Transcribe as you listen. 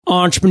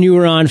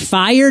Entrepreneur on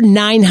Fire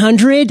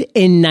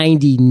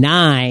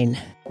 999.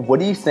 What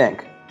do you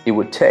think it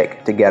would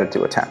take to get it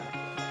to a 10?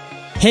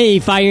 Hey,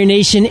 Fire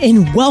Nation,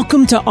 and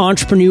welcome to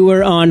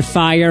Entrepreneur on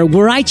Fire,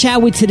 where I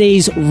chat with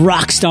today's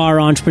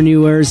rockstar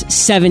entrepreneurs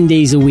 7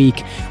 days a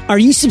week. Are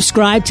you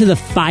subscribed to the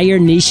Fire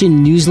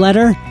Nation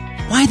newsletter?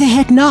 Why the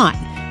heck not?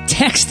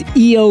 Text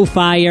EO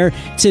Fire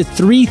to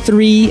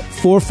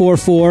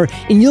 33444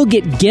 and you'll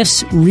get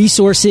gifts,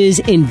 resources,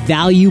 and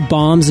value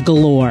bombs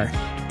galore.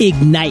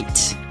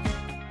 Ignite.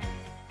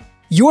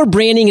 Your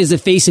branding is the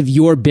face of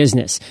your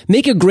business.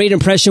 Make a great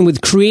impression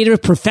with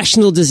creative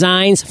professional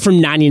designs from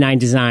 99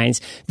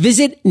 Designs.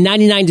 Visit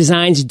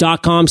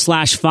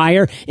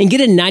 99designs.com/fire and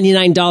get a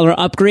 $99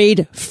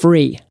 upgrade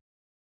free.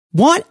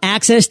 Want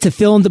access to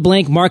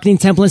fill-in-the-blank marketing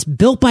templates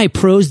built by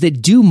pros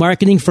that do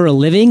marketing for a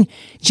living?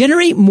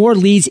 Generate more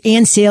leads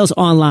and sales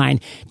online.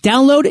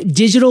 Download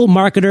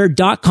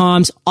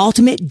digitalmarketer.com's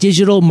ultimate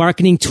digital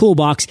marketing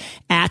toolbox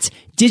at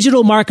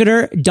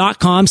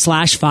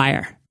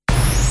digitalmarketer.com/fire.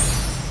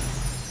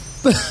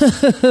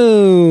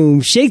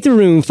 Boom! Shake the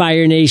room,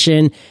 Fire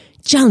Nation.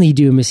 John Lee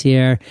Dumas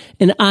here,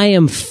 and I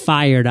am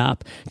fired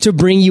up to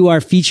bring you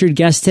our featured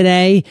guest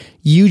today,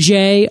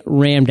 UJ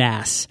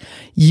Ramdas.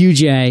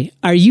 UJ,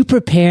 are you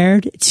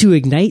prepared to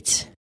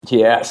ignite?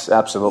 Yes,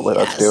 absolutely.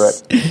 Let's do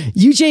it.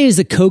 UJ is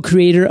the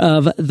co-creator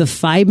of the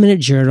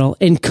 5-Minute Journal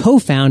and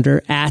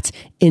co-founder at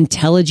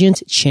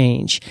Intelligent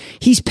Change.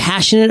 He's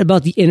passionate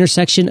about the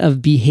intersection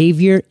of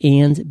behavior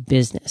and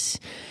business.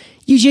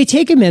 UJ,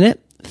 take a minute,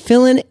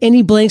 fill in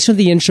any blanks from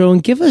the intro,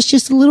 and give us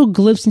just a little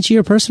glimpse into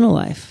your personal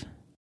life.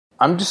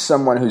 I'm just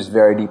someone who's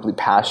very deeply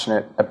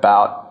passionate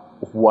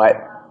about what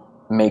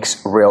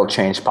makes real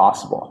change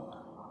possible.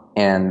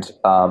 And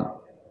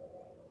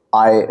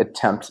I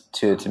attempt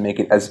to make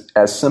it as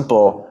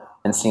simple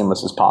and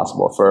seamless as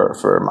possible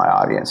for my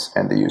audience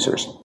and the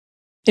users.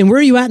 And where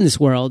are you at in this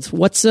world?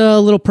 What's a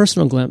little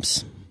personal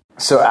glimpse?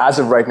 So as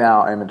of right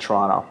now, I'm in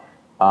Toronto.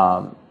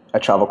 I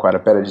travel quite a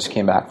bit. I just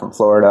came back from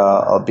Florida.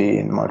 I'll be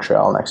in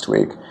Montreal next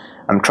week.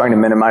 I'm trying to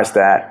minimize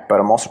that, but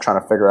I'm also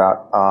trying to figure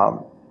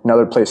out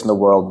another place in the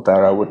world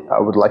that I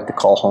would like to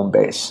call home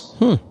base.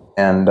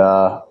 And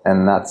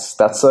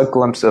that's a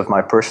glimpse of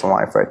my personal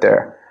life right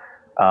there.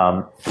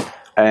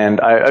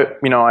 And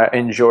I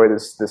enjoy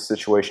this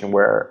situation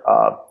where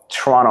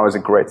Toronto is a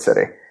great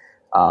city.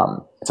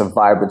 It's a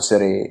vibrant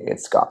city.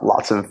 It's got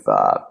lots of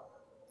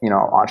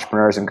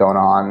entrepreneurs and going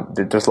on.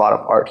 There's a lot of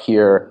art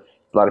here.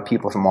 A lot of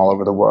people from all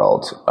over the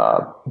world.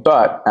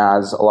 But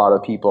as a lot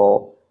of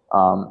people,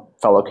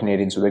 fellow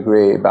Canadians would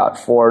agree, about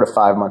 4 to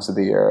 5 months of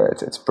the year,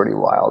 it's pretty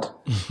wild.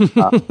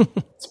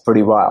 It's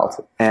pretty wild.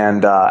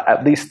 And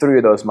at least 3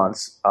 of those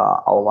months,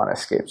 I'll want to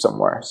escape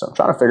somewhere. So I'm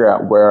trying to figure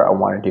out where I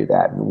want to do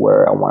that and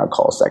where I want to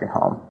call a second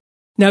home.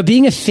 Now,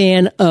 being a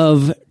fan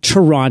of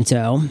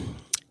Toronto,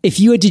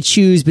 if you had to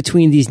choose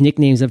between these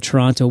nicknames of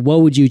Toronto,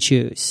 what would you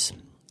choose?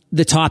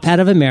 The Top Hat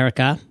of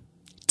America,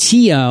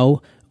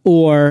 T.O.,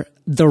 or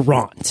the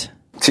Ront?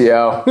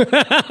 T.O.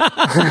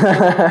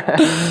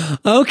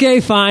 Okay,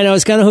 fine. I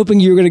was kind of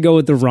hoping you were going to go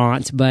with the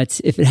Ront, but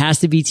if it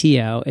has to be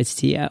T.O., it's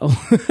T.O.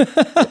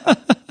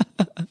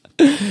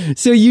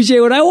 So,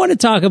 UJ, what I want to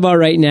talk about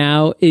right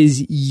now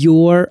is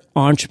your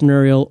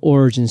entrepreneurial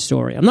origin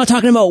story. I'm not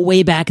talking about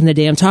way back in the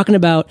day. I'm talking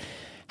about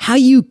how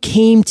you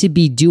came to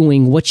be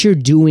doing what you're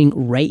doing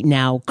right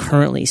now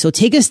currently. So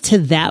take us to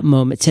that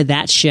moment, to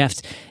that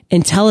shift,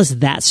 and tell us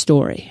that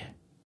story.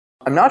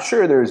 I'm not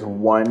sure there's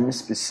one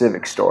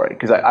specific story,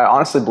 because I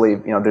honestly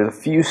believe, there's a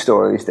few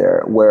stories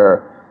there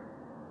where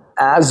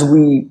as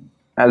we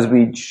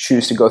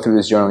choose to go through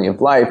this journey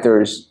of life,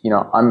 there's,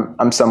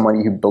 I'm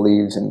somebody who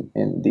believes in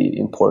the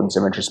importance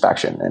of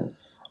introspection. And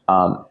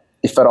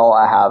if at all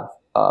I have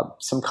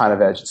some kind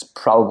of edge, it's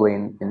probably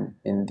in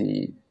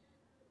the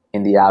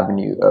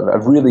avenue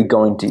of really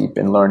going deep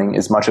and learning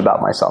as much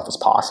about myself as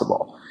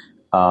possible.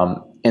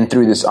 And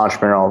through this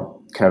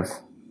entrepreneurial kind of,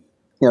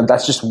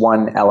 that's just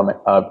one element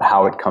of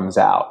how it comes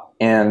out.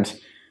 And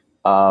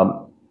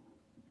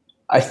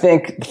I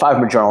think the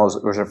 5-Minute Journal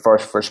was our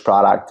first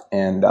product,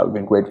 and we've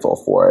been grateful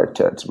for it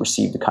to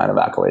receive the kind of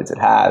accolades it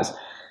has.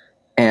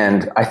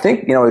 And I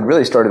think, it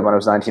really started when I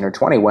was 19 or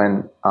 20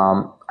 when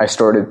I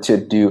started to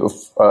do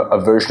a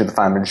version of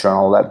the 5-Minute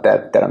Journal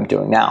that I'm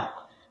doing now.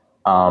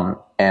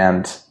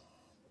 And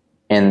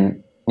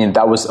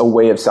that was a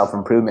way of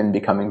self-improvement and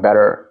becoming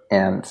better.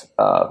 And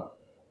I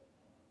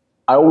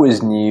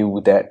always knew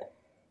that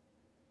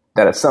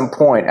at some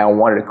point I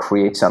wanted to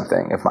create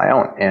something of my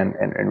own and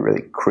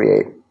really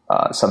create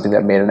something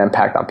that made an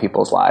impact on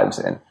people's lives.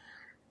 And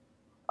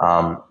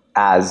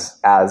as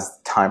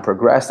time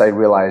progressed, I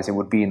realized it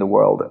would be in the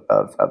world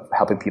of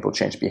helping people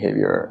change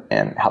behavior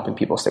and helping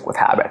people stick with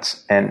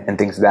habits and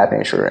things of that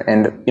nature.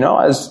 And,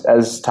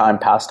 as time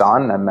passed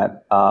on, I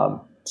met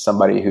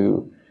somebody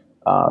who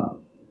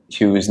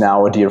is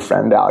now a dear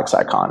friend, Alex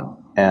Icon.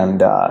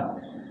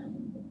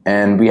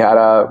 And we had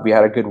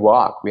a good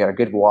walk. We had a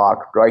good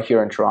walk right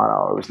here in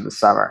Toronto. It was in the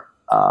summer,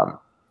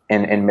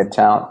 in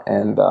Midtown.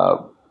 And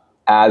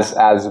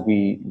as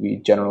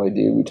we generally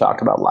do, we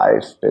talked about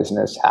life,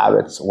 business,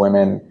 habits,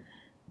 women,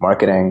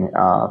 marketing,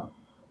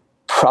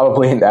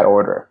 probably in that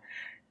order.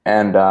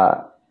 And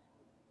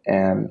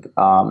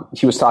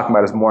he was talking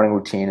about his morning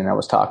routine, and I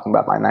was talking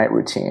about my night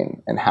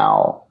routine, and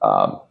how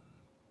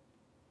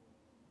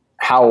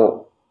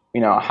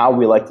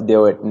we like to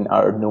do it and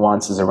our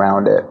nuances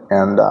around it.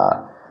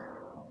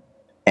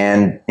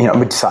 And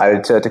we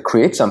decided to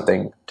create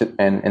something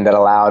and that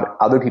allowed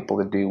other people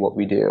to do what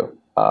we do,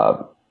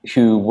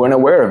 who weren't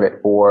aware of it,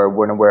 or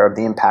weren't aware of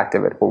the impact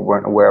of it, or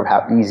weren't aware of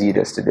how easy it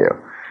is to do.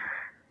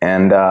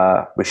 And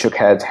we shook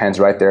hands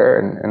right there,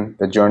 and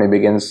the journey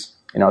begins.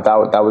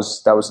 That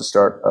was the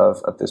start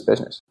of this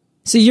business.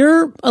 So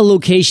you're a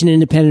location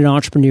independent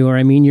entrepreneur.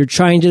 I mean, you're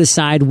trying to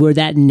decide where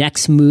that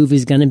next move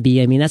is going to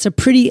be. I mean, that's a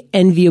pretty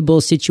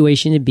enviable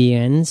situation to be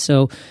in.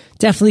 So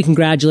definitely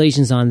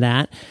congratulations on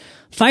that.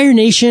 Fire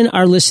Nation,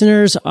 our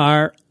listeners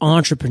are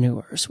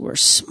entrepreneurs. We're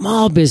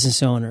small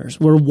business owners.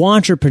 We're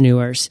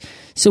wantrepreneurs.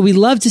 So we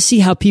love to see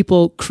how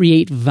people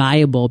create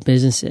viable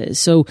businesses.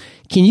 So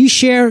can you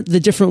share the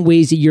different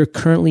ways that you're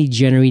currently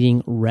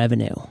generating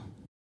revenue?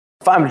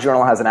 Fire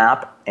Journal has an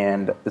app,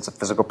 and it's a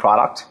physical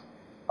product.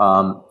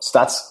 So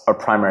that's our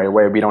primary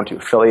way. We don't do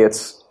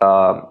affiliates.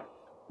 We're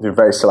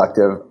very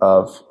selective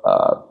of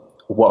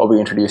what we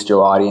introduce to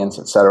our audience,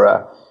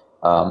 etc.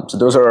 So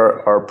those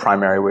are our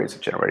primary ways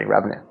of generating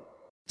revenue.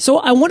 So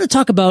I want to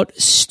talk about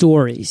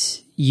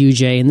stories,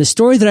 UJ. And the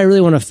story that I really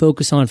want to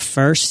focus on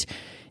first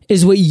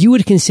is what you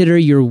would consider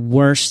your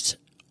worst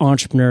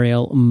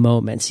entrepreneurial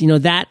moments.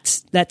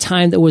 That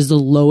time that was the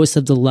lowest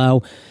of the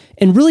low.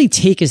 And really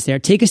take us there.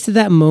 Take us to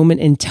that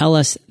moment and tell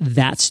us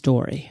that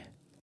story.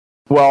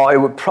 Well, it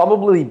would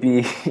probably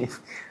be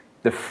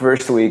the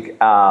first week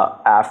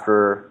first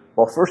or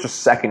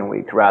second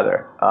week,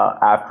 rather,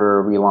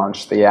 after we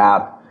launched the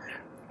app.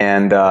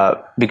 And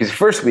because the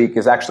first week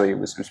was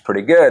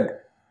pretty good,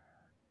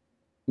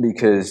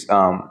 because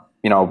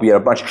we had a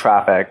bunch of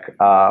traffic.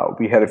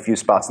 We had a few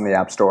spots in the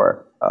App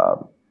Store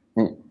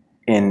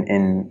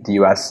in the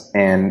US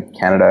and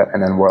Canada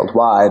and then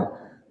worldwide.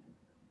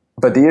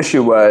 But the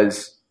issue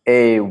was,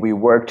 we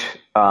worked,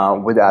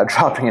 without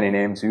dropping any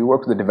names, we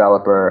worked with a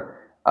developer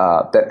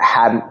that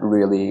hadn't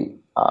really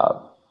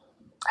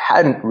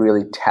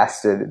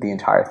tested the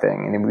entire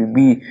thing, and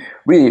we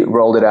really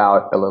rolled it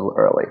out a little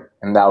early,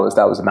 and that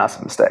was a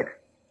massive mistake.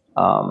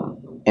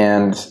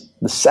 And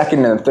the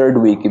second and the third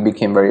week, it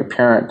became very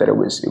apparent that it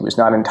was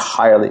not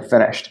entirely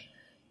finished,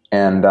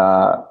 and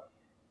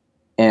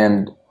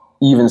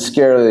even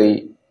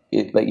scarily,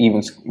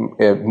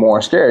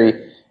 more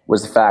scary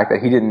was the fact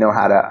that he didn't know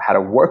how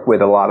to work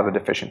with a lot of the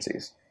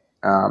deficiencies,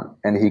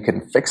 and he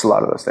couldn't fix a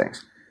lot of those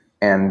things.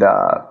 And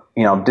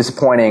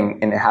disappointing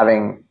in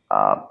having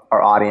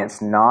our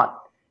audience not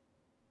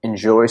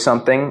enjoy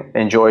something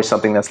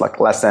that's like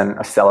less than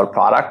a stellar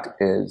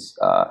product is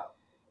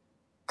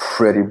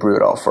pretty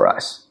brutal for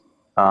us.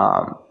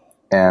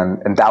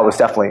 And that was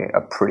definitely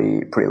a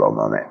pretty low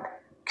moment,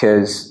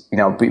 because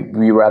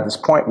we were at this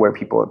point where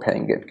people were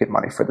paying good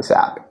money for this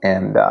app,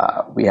 and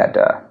we had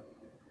to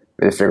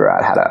really figure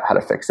out how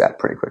to fix that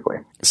pretty quickly.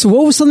 So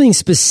what was something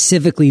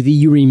specifically that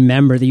you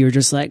remember that you were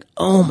just like,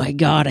 oh my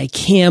God, I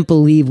can't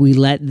believe we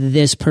let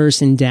this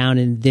person down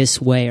in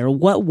this way? Or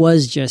what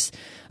was just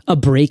a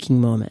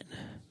breaking moment?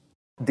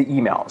 The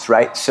emails,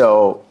 right?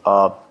 So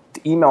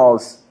the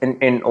emails,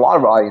 in a lot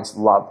of our audience,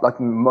 like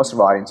most of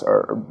our audience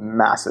are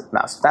massive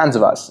fans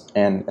of us,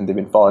 and they've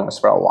been following us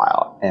for a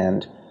while.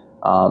 And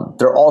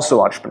they're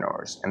also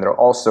entrepreneurs, and they're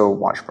also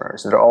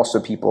wantrepreneurs, and they're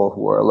also people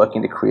who are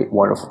looking to create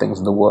wonderful things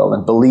in the world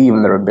and believe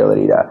in their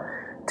ability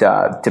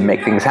to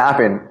make things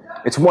happen.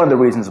 It's one of the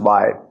reasons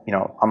why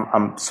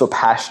I'm so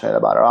passionate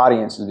about our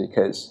audience, is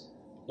because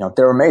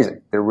they're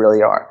amazing. They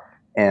really are,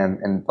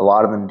 and a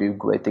lot of them do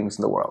great things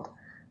in the world.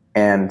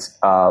 And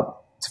so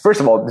first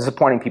of all,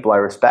 disappointing people I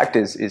respect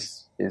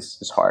is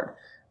hard,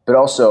 but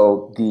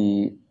also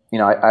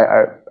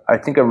I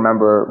think I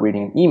remember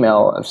reading an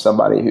email of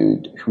somebody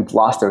who'd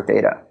lost their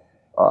data,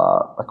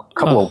 like a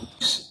couple of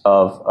weeks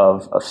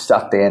of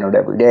stuff they entered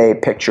every day,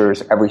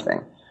 pictures,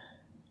 everything,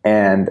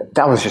 and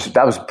that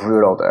was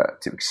brutal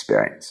to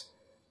experience.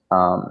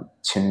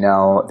 To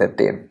know that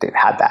they've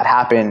had that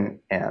happen,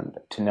 and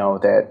to know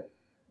that,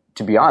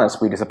 to be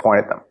honest, we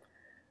disappointed them.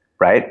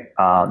 Right?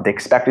 They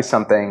expected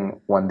something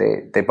when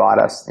they bought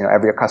us.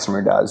 Every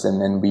customer does,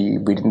 and then we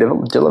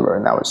didn't deliver,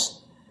 and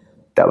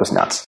that was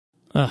nuts.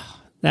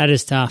 That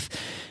is tough.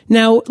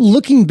 Now,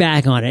 looking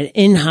back on it,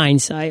 in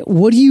hindsight,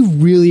 what do you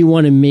really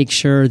want to make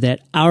sure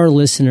that our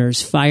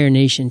listeners, Fire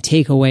Nation,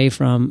 take away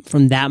from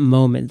that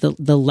moment,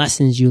 the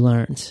lessons you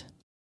learned?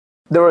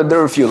 There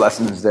were a few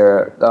lessons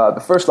there.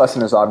 The first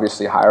lesson is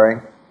obviously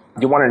hiring.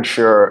 You want to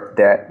ensure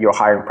that your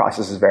hiring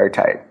process is very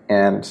tight,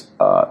 and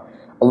there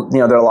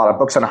are a lot of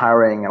books on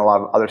hiring and a lot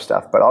of other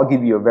stuff, but I'll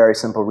give you a very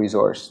simple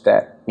resource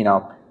that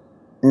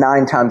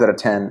 9 times out of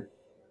 10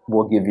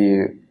 will give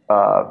you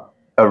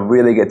a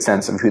really good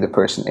sense of who the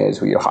person is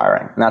who you're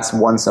hiring. And that's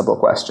one simple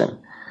question.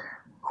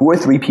 Who are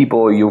 3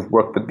 people you've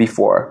worked with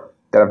before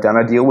that have done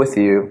a deal with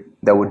you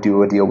that would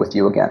do a deal with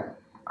you again.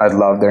 I'd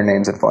love their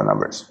names and phone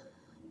numbers.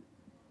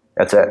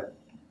 That's it.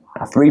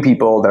 3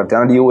 people that have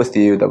done a deal with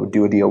you that would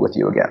do a deal with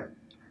you again.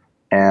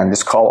 And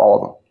just call all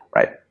of them,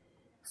 right?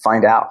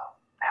 Find out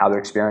how their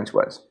experience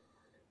was.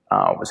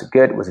 Was it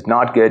good? Was it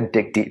not good?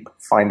 Dig deep.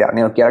 Find out.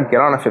 Get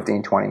on a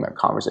 15, 20-minute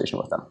conversation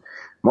with them.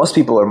 Most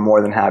people are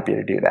more than happy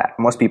to do that.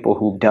 Most people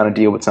who've done a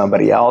deal with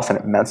somebody else and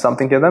it meant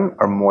something to them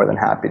are more than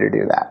happy to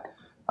do that,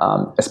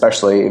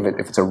 especially if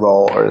it's a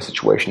role or a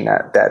situation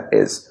that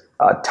is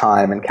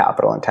time and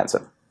capital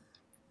intensive.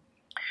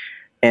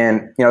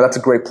 And that's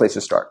a great place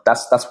to start.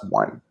 That's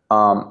one.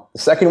 The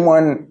second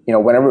one,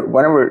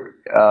 whenever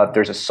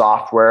there's a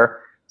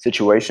software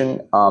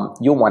situation,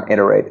 you'll want to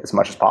iterate as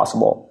much as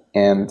possible,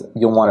 and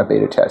you'll want to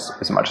beta test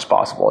as much as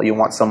possible. You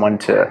want someone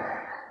to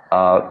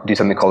do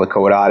something called a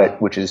code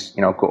audit, which is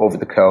go over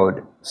the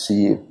code,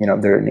 see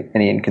if there are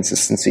any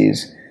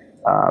inconsistencies,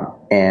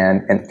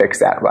 and fix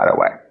that right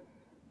away.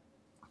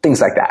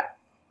 Things like that.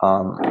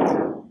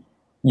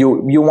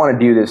 You'll want to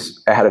do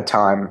this ahead of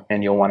time,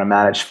 and you'll want to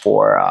manage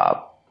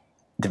for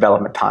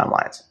development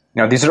timelines.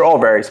 These are all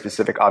very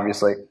specific,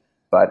 obviously,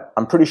 but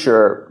I'm pretty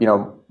sure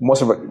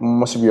most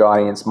of your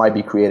audience might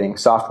be creating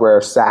software,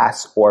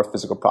 SaaS, or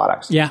physical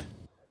products. Yeah.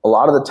 A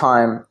lot of the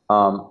time,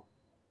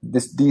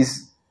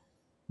 these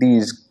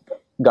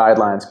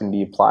guidelines can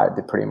be applied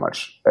to pretty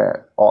much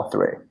all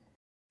 3.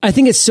 I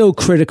think it's so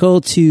critical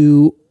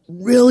to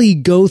really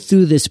go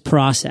through this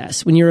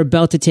process when you're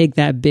about to take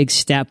that big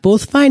step,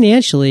 both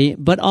financially,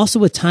 but also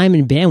with time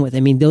and bandwidth. I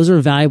mean, those are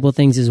valuable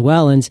things as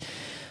well. And,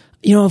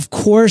 of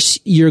course,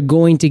 you're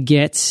going to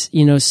get,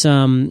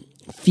 some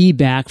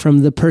feedback from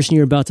the person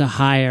you're about to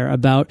hire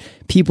about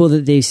people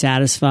that they've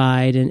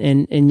satisfied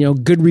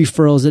and good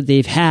referrals that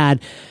they've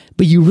had.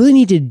 But you really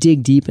need to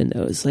dig deep in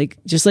those.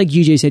 Just like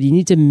UJ said, you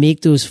need to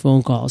make those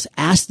phone calls,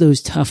 ask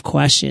those tough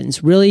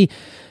questions, really,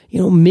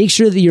 make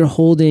sure that you're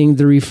holding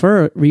the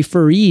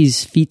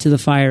referees' feet to the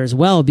fire as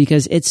well,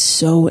 because it's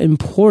so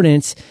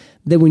important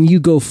that when you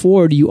go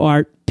forward, you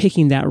are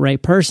picking that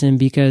right person,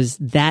 because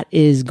that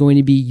is going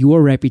to be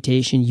your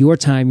reputation, your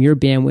time, your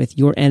bandwidth,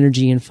 your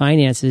energy and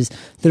finances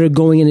that are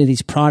going into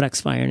these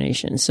products, Fire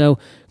Nation. So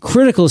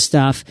critical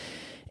stuff.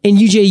 And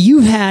UJ,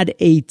 you've had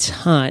a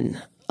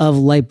ton of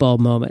light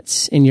bulb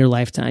moments in your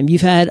lifetime.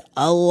 You've had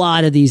a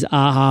lot of these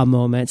aha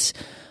moments,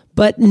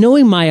 but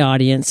knowing my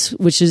audience,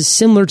 which is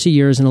similar to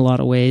yours in a lot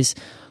of ways,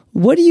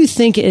 what do you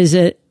think is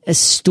a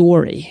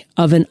story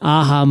of an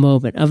aha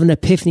moment, of an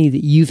epiphany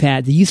that you've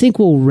had that you think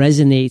will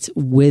resonate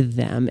with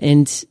them?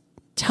 And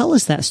tell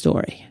us that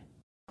story.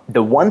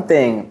 The one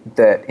thing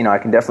that, I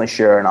can definitely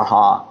share an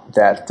aha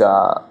that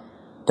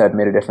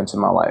made a difference in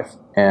my life.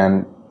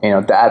 And,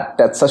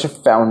 that's such a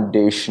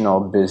foundational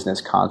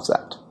business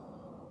concept.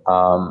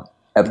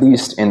 At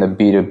least in the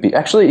B2B,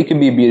 actually it can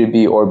be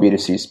B2B or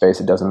B2C space,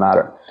 it doesn't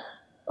matter.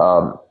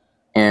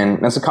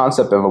 And that's the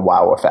concept of a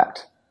wow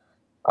effect.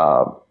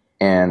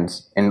 And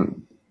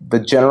the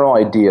general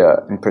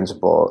idea and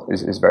principle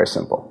is very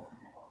simple.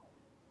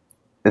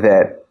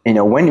 That,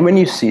 when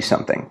you see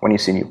something, when you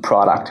see a new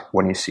product,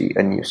 when you see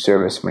a new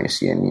service, when you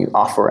see a new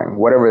offering,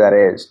 whatever that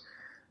is,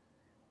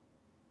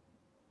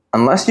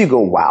 unless you go,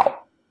 wow,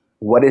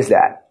 what is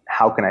that?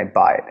 How can I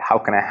buy it? How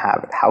can I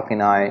have it? How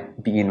can I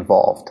be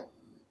involved?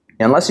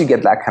 Unless you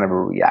get that kind of a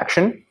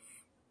reaction,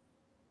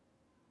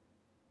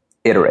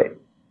 iterate,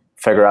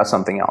 figure out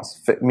something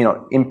else,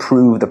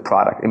 improve the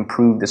product,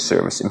 improve the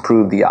service,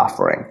 improve the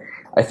offering.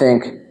 I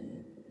think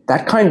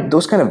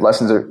those kind of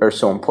lessons are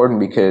so important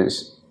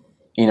because,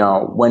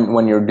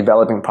 when you're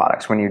developing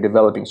products, when you're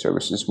developing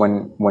services,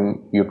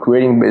 when you're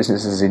creating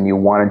businesses and you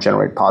want to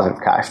generate positive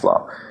cash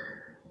flow,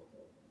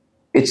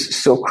 it's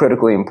so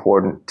critically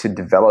important to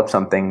develop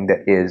something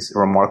that is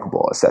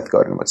remarkable, as Seth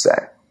Godin would say.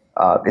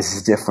 This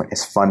is different.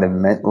 It's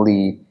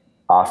fundamentally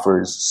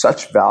offers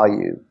such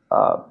value,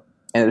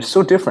 and it's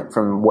so different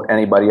from what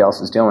anybody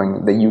else is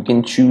doing that you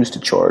can choose to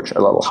charge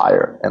a little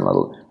higher and a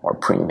little more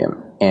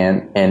premium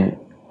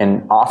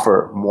and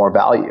offer more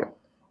value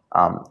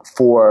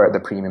for the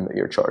premium that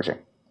you're charging.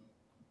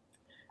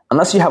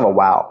 Unless you have a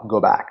wow, go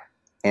back.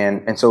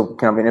 And so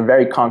kind of in a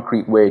very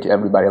concrete way to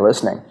everybody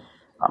listening,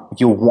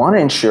 you want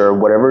to ensure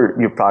whatever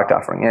your product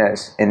offering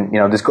is, and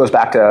this goes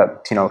back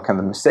to kind of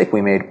the mistake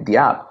we made with the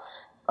app.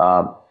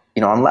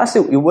 Unless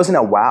it wasn't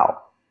a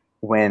wow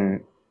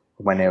when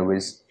it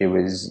was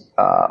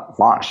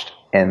launched,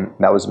 and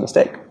that was a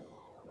mistake.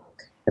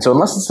 And so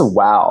unless it's a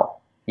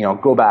wow,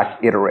 go back,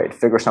 iterate,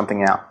 figure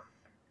something out,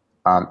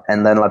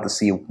 and then let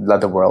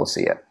the world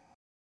see it.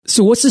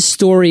 So what's the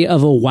story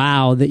of a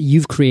wow that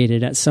you've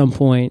created at some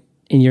point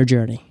in your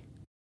journey?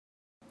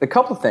 A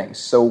couple of things.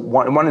 So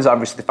one is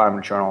obviously the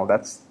 5-minute journal.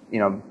 That's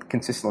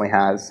consistently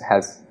has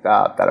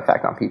that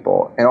effect on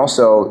people, and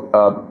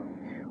also.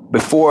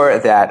 Before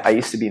that, I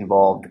used to be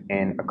involved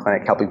in a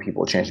clinic helping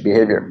people change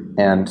behavior,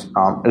 and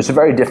it was a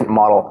very different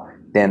model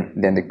than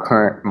the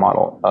current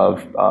model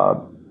of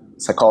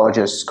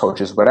psychologists,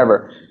 coaches,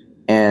 whatever,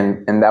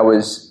 and that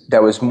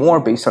was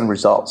more based on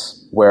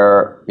results.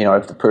 Where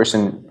if the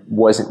person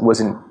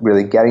wasn't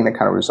really getting the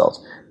kind of results,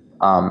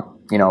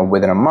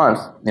 within a month,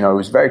 it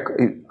was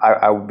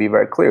I would be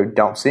very clear,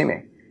 don't see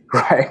me,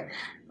 right?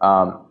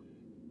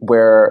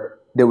 Where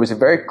there was a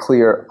very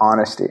clear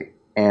honesty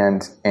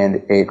and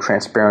a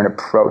transparent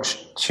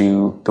approach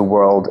to the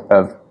world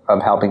of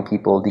helping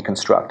people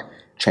deconstruct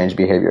change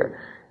behavior.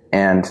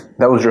 And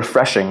that was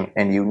refreshing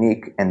and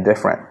unique and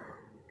different,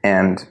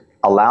 and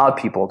allowed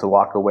people to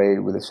walk away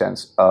with a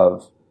sense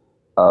of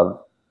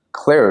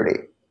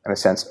clarity and a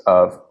sense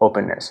of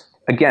openness.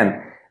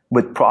 Again,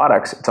 with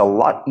products, it's a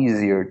lot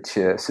easier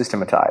to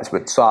systematize.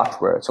 With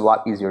software, it's a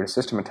lot easier to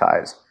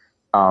systematize.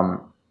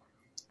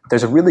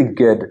 There's a really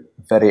good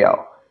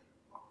video,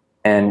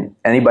 and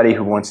anybody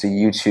who wants to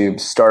YouTube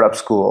Startup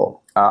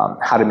School,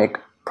 how to make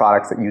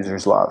products that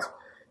users love.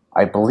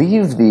 I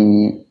believe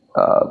the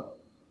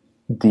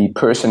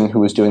person who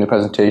was doing the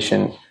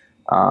presentation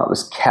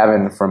was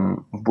Kevin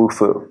from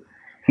Woofu.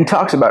 He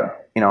talks about,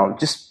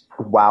 just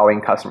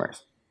wowing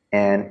customers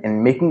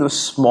and making those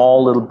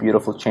small little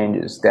beautiful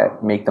changes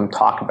that make them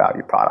talk about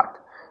your product.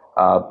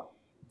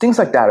 Things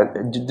like that,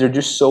 they're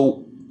just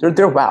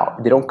they're wow.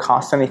 They don't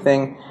cost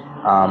anything.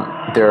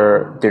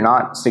 They're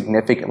not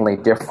significantly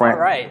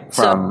different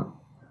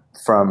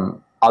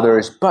from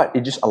others, but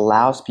it just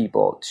allows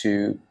people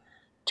to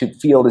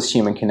feel this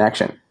human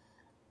connection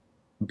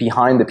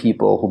behind the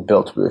people who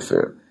built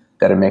Woofu,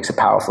 that it makes a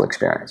powerful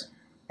experience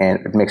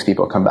and it makes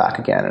people come back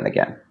again and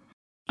again.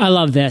 I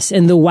love this.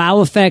 And the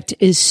wow effect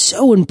is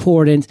so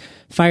important,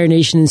 Fire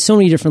Nation, in so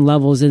many different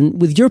levels. And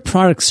with your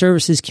product,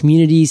 services,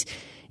 communities,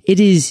 it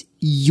is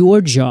your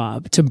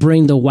job to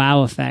bring the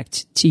wow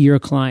effect to your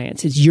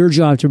clients. It's your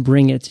job to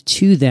bring it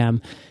to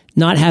them,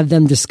 not have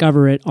them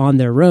discover it on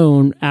their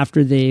own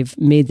after they've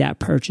made that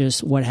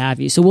purchase, what have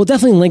you. So we'll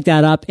definitely link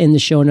that up in the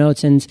show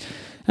notes. And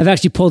I've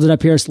actually pulled it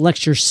up here. It's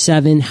Lecture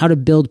 7, How to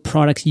Build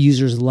Products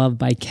Users Love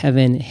by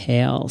Kevin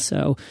Hale.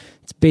 So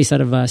it's based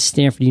out of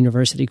Stanford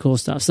University. Cool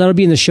stuff. So that'll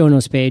be in the show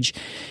notes page.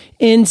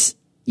 And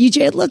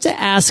UJ, I'd love to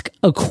ask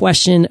a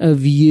question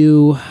of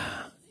you.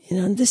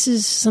 This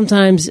is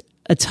sometimes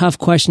a tough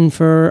question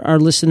for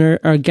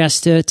our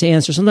guests to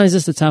answer. Sometimes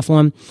it's a tough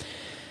one.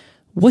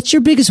 What's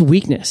your biggest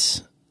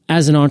weakness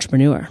as an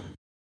entrepreneur?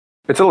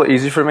 It's a little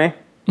easy for me.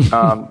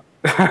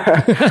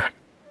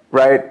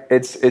 Right?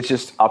 It's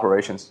just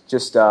operations.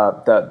 Just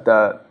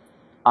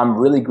I'm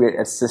really great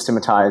at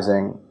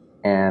systematizing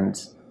and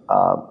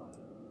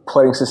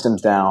putting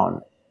systems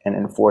down and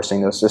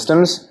enforcing those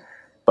systems.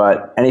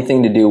 But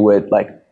anything to do with like